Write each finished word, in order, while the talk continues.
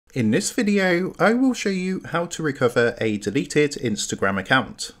In this video, I will show you how to recover a deleted Instagram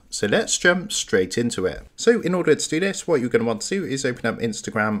account. So let's jump straight into it. So in order to do this, what you're going to want to do is open up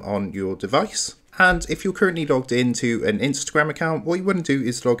Instagram on your device. And if you're currently logged into an Instagram account, what you want to do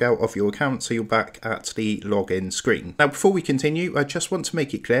is log out of your account so you're back at the login screen. Now, before we continue, I just want to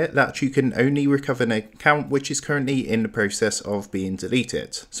make it clear that you can only recover an account which is currently in the process of being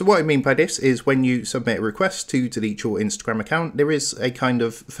deleted. So what I mean by this is when you submit a request to delete your Instagram account, there is a kind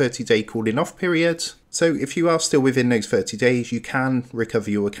of 30-day cooling off period. So if you are still within those 30 days, you can recover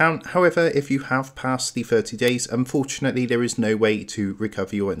your account. However, if you have passed the 30 days, unfortunately, there is no way to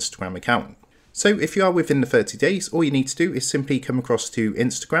recover your Instagram account. So if you are within the 30 days, all you need to do is simply come across to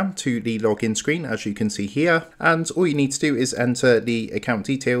Instagram to the login screen, as you can see here. And all you need to do is enter the account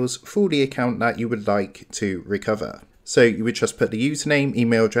details for the account that you would like to recover. So you would just put the username,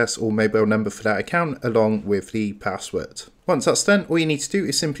 email address or mobile number for that account along with the password. Once that's done, all you need to do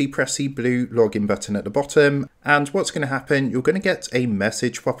is simply press the blue login button at the bottom. And what's going to happen, you're going to get a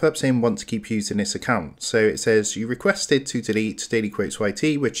message pop up saying want to keep using this account. So it says you requested to delete Daily Quotes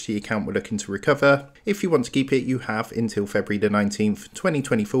YT, which the account we're looking to recover. If you want to keep it, you have until February the 19th,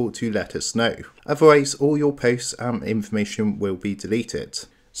 2024 to let us know. Otherwise, all your posts and information will be deleted.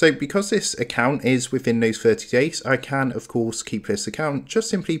 So because this account is within those 30 days, I can of course keep this account just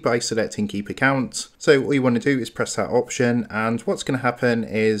simply by selecting keep account. So all you want to do is press that option, and what's going to happen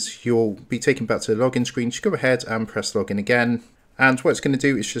is you'll be taken back to the login screen. Just go ahead and press login again. And what it's going to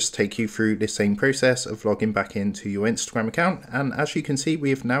do is just take you through the same process of logging back into your Instagram account. And as you can see, we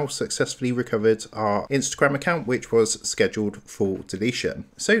have now successfully recovered our Instagram account, which was scheduled for deletion.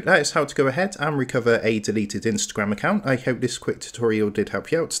 So that is how to go ahead and recover a deleted Instagram account. I hope this quick tutorial did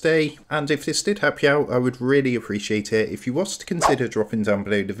help you out today. And if this did help you out, I would really appreciate it if you was to consider dropping down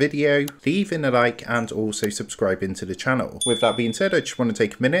below the video, leaving a like and also subscribing to the channel. With that being said, I just want to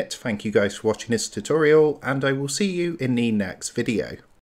take a minute to thank you guys for watching this tutorial, and I will see you in the next video.